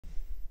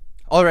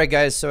Alright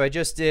guys, so I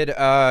just did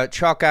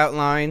chalk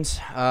outlines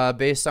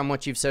based on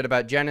what you've said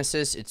about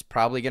Genesis. It's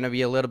probably going to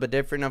be a little bit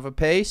different of a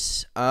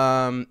pace,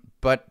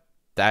 but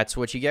that's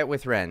what you get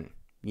with Ren.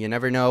 You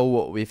never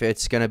know if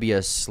it's going to be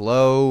a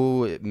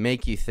slow,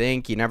 make you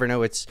think. You never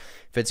know if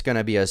it's going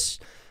to be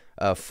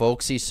a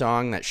folksy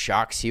song that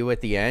shocks you at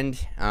the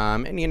end,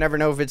 and you never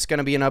know if it's going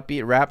to be an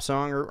upbeat rap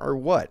song or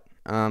what.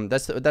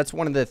 That's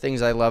one of the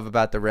things I love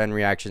about the Ren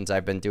reactions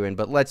I've been doing,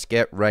 but let's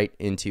get right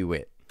into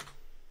it.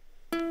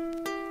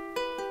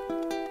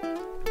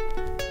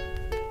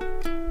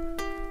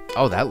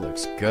 Oh, that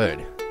looks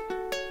good.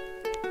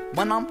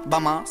 When I'm by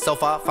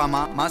myself, I find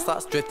my mind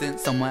starts drifting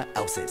somewhere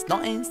else. It's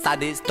not inside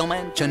this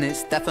dimension,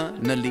 it's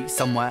definitely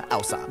somewhere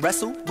else. I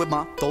wrestle with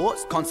my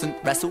thoughts, constant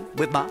wrestle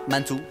with my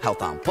mental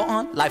health. I'm put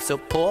on life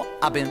support,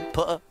 I've been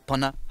put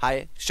upon a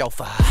higher shelf.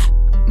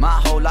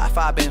 My whole life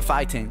I've been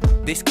fighting.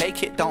 This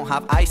cake, it don't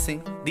have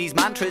icing. These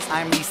mantras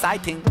I'm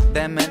reciting,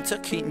 they're meant to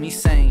keep me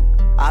sane.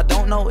 I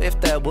don't know if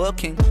they're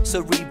working,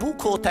 cerebral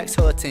cortex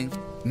hurting.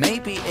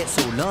 Maybe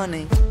it's all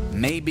learning.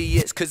 Maybe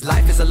it's cause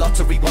life is a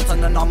lottery, once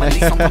an anomaly,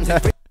 sometimes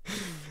it's...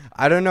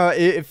 I don't know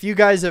if you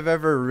guys have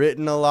ever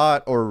written a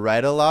lot or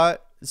read a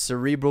lot.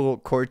 Cerebral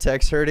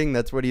cortex hurting,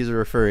 that's what he's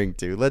referring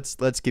to.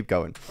 Let's keep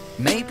going.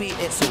 Maybe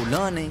it's all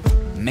learning.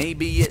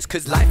 Maybe it's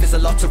cause life is a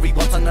lottery,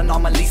 once an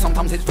anomaly.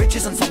 Sometimes it's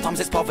riches and sometimes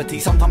it's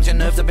poverty. Sometimes your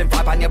nerves have been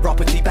fried by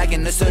neuropathy,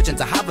 begging the surgeon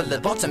to have a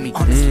lobotomy.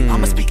 Honestly,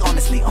 I'ma speak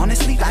honestly.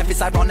 Life is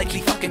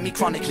ironically fucking me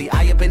chronically.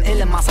 I have been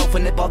ill in myself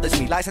and it bothers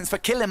me. License for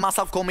killing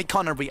myself, call me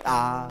Connery.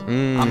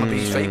 I'ma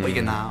be straight with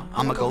you now.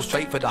 I'ma go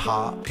straight for the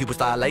heart. Pupils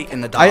dilate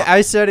in the dark. I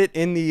said it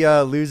in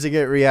the losing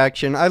it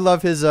reaction. I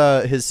love his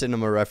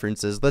cinema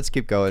references. Let's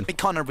keep going.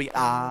 Connery,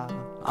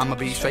 I'ma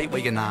be straight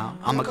with you now.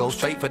 I'ma go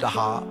straight for the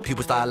heart.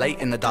 People dilate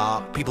in the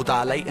dark. People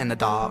dilate in the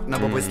dark. No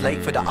one was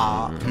late for the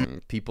art.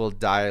 People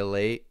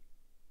dilate.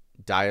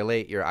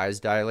 Your eyes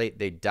dilate.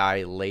 They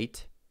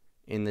dilate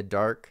in the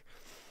dark.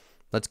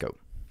 Let's go.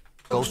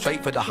 Go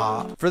straight for the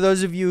heart. For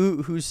those of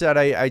you who said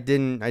I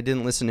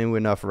didn't listen to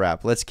enough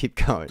rap, let's keep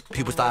going.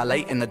 People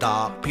dilate in the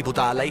dark. People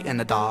dilate in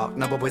the dark.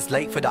 No one was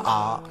late for the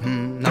art.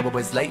 No one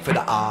was late for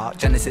the art.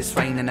 Genesis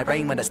rain and it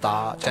rain with a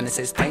star.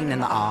 Genesis pain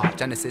in the art.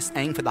 Genesis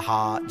aim for the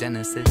heart.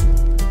 Genesis.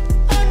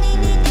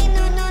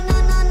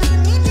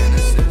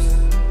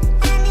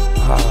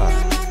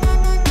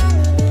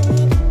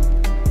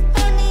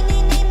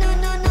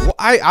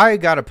 I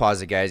gotta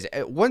pause it, guys.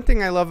 One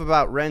thing I love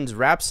about Ren's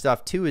rap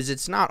stuff too is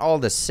it's not all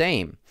the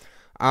same.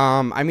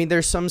 I mean,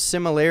 there's some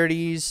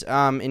similarities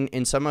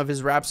in some of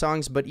his rap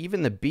songs, but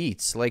even the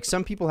beats, like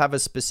some people have a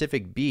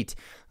specific beat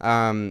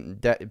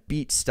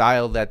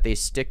style that they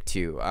stick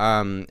to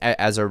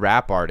as a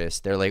rap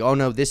artist. They're like, oh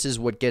no, this is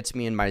what gets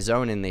me in my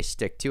zone, and they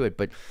stick to it.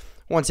 But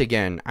once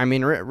again, I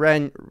mean,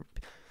 Ren.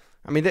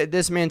 I mean,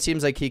 this man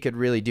seems like he could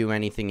really do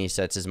anything he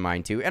sets his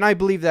mind to, and I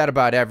believe that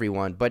about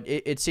everyone, but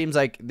it seems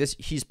like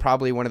he's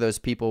probably one of those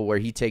people where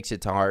he takes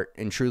it to heart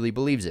and truly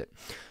believes it.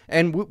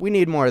 And we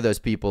need more of those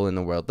people in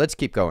the world. Let's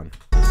keep going.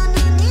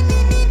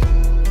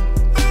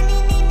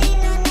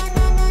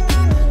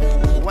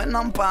 When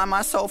I'm by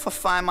myself, I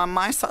find my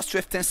mind starts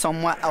drifting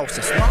somewhere else.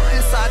 It's not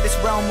inside this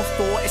realm of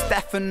thought, it's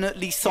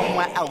definitely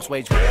somewhere else.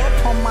 Wage war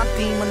upon my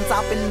demons,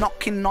 I've been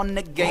knocking on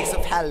the gates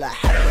of hell. A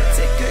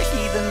heretic, a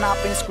heathen,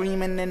 I've been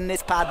screaming in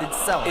this padded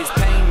cell. It's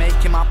pain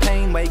making my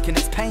pain waking,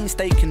 it's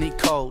painstakingly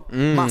cold.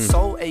 My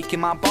soul aching,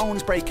 my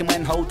bones breaking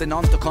when holding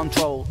on to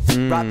control.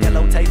 Wrap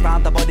yellow tape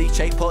round the body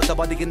shape, put the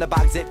body in the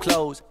bag, zip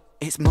closed.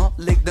 It's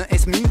malignant,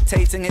 it's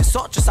mutating, it's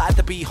such a sight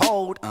to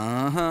behold.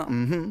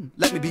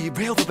 Let me be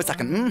real for a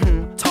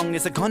second. Tongue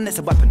is a gun, it's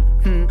a weapon.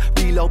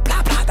 Reload,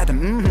 blah blah,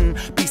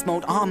 that beast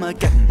mode,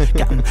 Armageddon.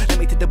 Get 'em. Let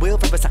me take the wheel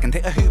for a second.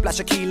 Hit a hoop, like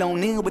Shaquille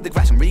O'Neal with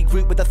aggression.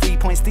 Regroup with a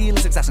 3-point steal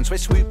in succession.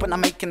 Switch swoop, and I'm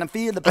making them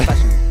feel the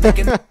profession.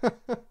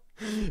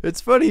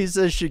 It's funny he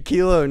says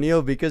Shaquille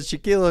O'Neal because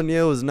Shaquille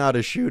O'Neal was not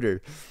a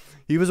shooter.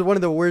 He was one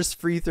of the worst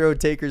free throw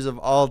takers of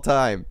all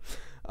time.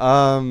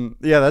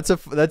 Yeah,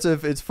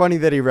 it's funny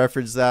that he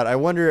referenced that. I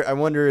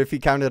wonder if he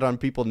counted on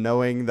people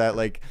knowing that,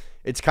 like,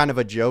 it's kind of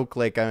a joke,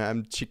 like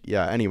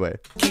yeah, anyway.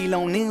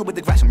 Kilo O'Neal with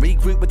aggression,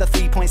 regroup with a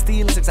 3-point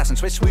steal in succession,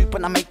 switch swoop,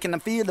 and I'm making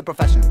them feel the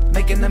profession.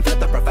 Making them feel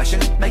the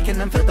profession, making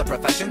them feel the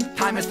profession.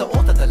 Time is the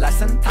author, the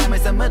lesson. Time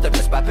is a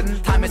murderous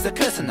weapon. Time is a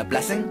curse and a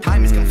blessing.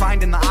 Time is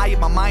confined in the eye of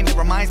my mind. It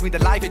reminds me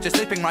that life is just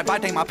slipping right by.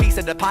 Take my piece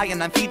of the pie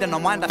and I'm feeding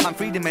on wine. That I'm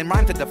freedom in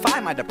rhyme to defy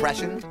my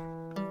depression.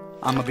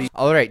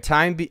 All right,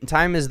 time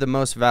is the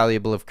most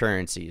valuable of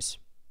currencies,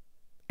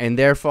 and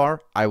therefore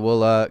I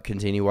will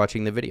continue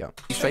watching the video.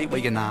 Straight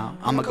with you now,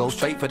 I'ma go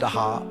straight for the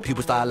heart.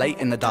 People dilate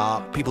in the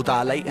dark, people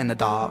dilate in the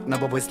dark. No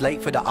one was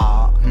late for the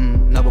art,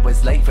 no one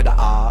was late for the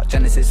art.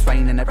 Genesis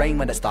rain and it rain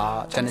with a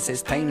star.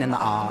 Genesis pain in the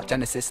art.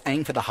 Genesis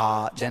aim for the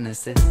heart.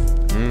 Genesis.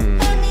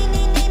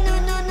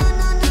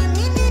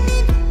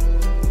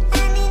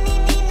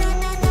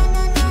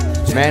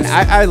 Man,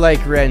 I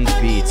like Ren's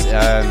beats.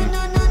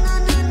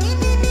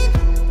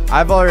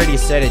 I've already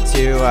said it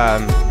too. I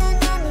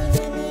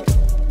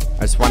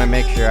just want to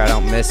make sure I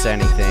don't miss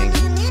anything.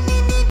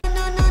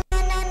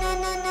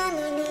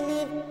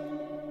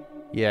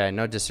 Yeah,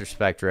 no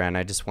disrespect, Ren.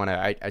 I just want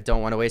to. I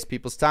don't want to waste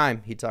people's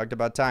time. He talked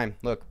about time.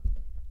 Look,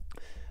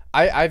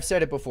 I've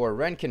said it before.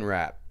 Ren can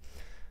rap,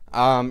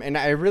 and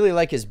I really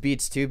like his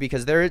beats too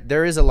because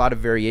there is a lot of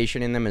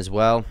variation in them as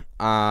well.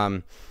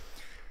 And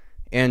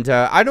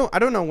I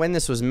don't know when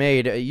this was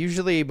made.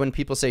 Usually when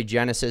people say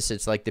Genesis,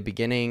 it's like the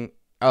beginning.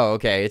 Oh,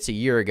 okay, it's a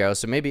year ago,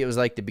 so maybe it was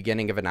like the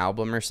beginning of an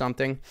album or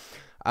something.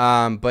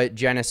 But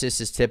Genesis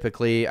is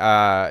typically,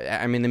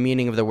 I mean, the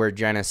meaning of the word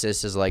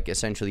Genesis is like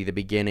essentially the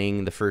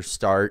beginning, the first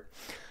start.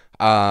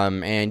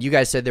 And you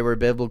guys said there were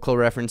biblical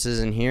references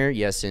in here.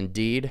 Yes,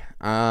 indeed.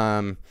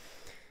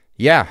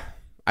 Yeah,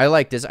 I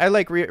like this. I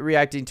like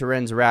reacting to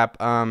Ren's rap.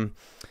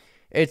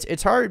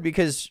 It's hard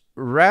because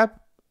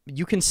rap,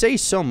 you can say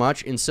so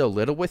much in so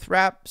little with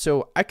rap.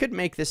 So I could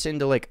make this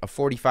into like a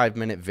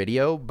 45-minute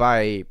video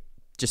by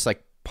just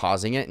like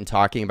pausing it and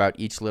talking about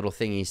each little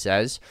thing he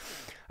says.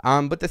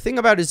 But the thing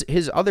about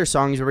his other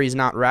songs where he's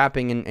not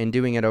rapping and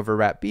doing it over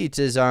rap beats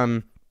is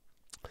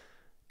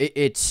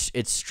it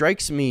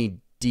strikes me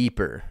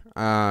deeper.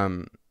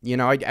 You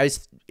know,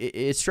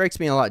 it strikes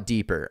me a lot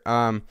deeper.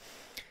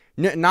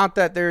 Not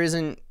that there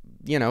isn't,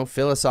 you know,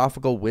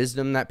 philosophical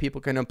wisdom that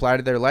people can apply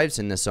to their lives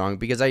in this song,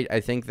 because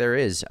I think there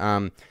is.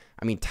 I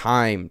mean,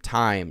 time,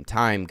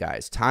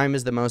 guys. Time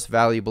is the most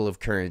valuable of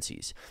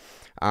currencies.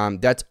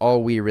 That's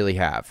all we really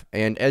have.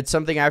 And it's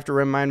something I have to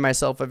remind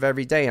myself of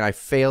every day. And I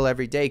fail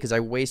every day because I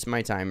waste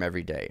my time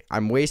every day.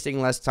 I'm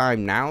wasting less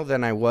time now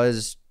than I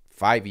was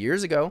 5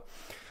 years ago,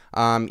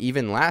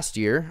 even last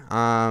year.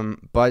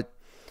 But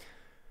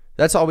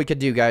that's all we could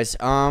do, guys.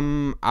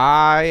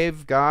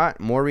 I've got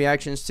more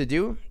reactions to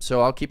do,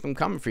 so I'll keep them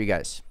coming for you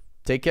guys.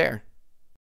 Take care.